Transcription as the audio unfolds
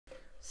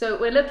So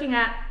we're looking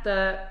at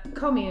the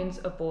communes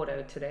of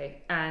Bordeaux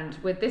today, and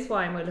with this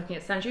wine we're looking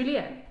at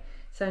Saint-Julien.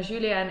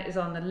 Saint-Julien is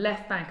on the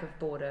left bank of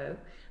Bordeaux.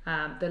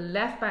 The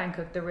left bank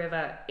of the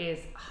river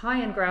is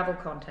high in gravel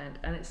content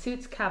and it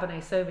suits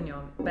Cabernet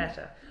Sauvignon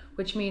better,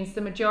 which means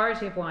the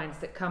majority of wines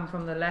that come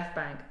from the left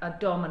bank are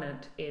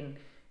dominant in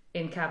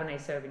Cabernet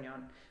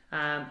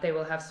Sauvignon. They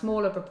will have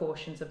smaller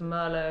proportions of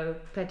Merlot,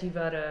 Petit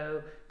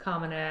Verdot,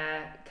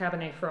 Carmenère,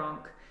 Cabernet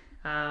Franc,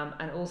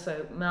 and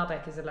also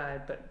Malbec is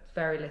allowed, but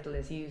very little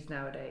is used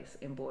nowadays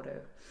in Bordeaux.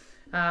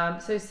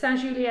 So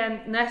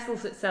Saint-Julien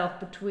nestles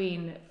itself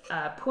between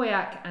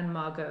Pauillac and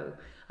Margaux,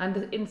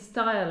 and in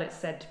style it's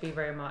said to be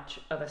very much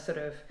of a sort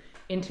of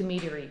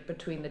intermediary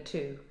between the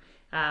two.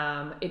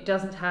 It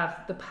doesn't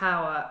have the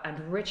power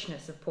and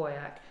richness of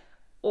Pauillac,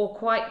 or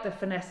quite the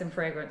finesse and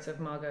fragrance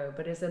of Margaux,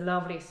 but is a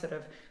lovely sort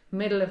of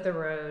middle of the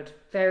road,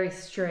 very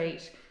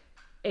straight,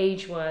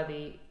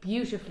 age-worthy,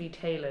 beautifully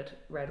tailored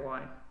red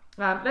wine.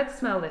 Let's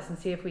smell this and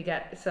see if we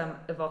get some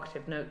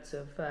evocative notes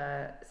of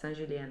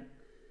Saint-Julien.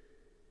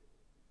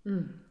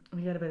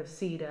 We get a bit of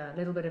cedar, a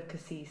little bit of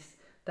cassis,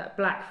 that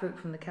black fruit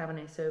from the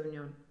Cabernet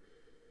Sauvignon.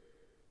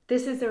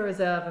 This is the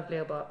reserve of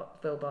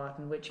Leoville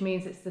Barton, which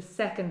means it's the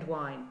second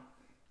wine.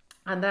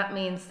 And that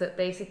means that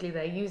basically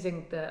they're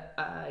using the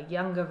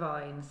younger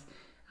vines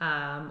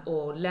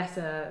or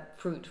lesser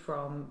fruit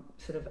from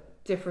sort of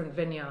different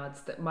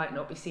vineyards that might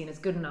not be seen as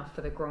good enough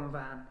for the Grand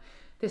Vin.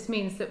 This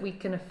means that we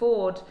can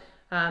afford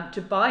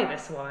to buy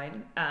this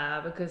wine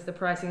because the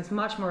pricing is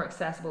much more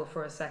accessible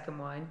for a second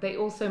wine. They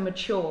also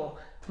mature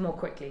more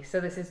quickly. So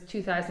this is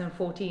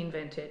 2014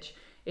 vintage.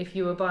 If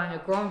you were buying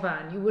a Grand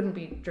Vin, you wouldn't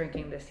be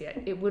drinking this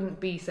yet. It wouldn't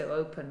be so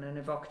open and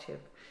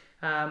evocative.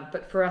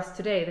 But for us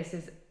today, this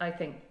is, I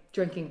think,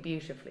 drinking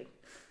beautifully.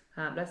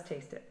 Let's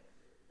taste it.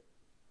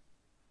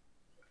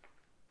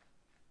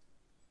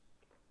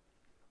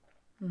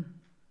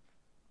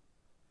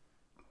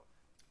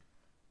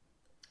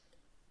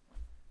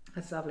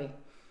 That's lovely.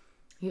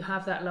 You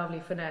have that lovely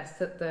finesse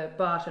that the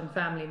Barton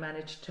family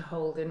managed to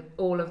hold in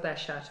all of their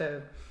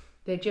chateaux.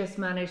 They just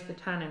managed the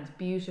tannins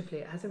beautifully.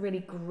 It has a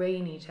really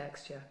grainy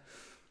texture.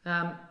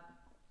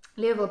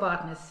 Leoville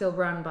Barton is still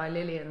run by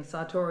Lillian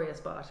Sartorius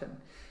Barton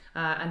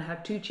and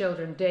her two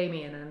children,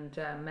 Damien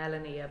and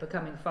Melanie, are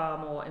becoming far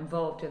more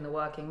involved in the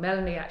working.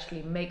 Melanie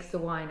actually makes the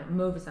wine at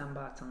Mauvesin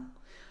Barton.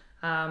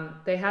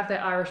 They have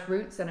their Irish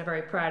roots and are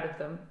very proud of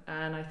them,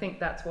 and I think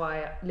that's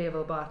why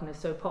Leoville Barton is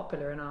so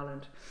popular in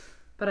Ireland.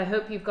 But I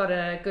hope you've got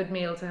a good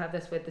meal to have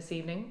this with this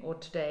evening or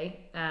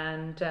today,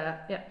 and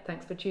yeah,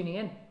 thanks for tuning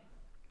in.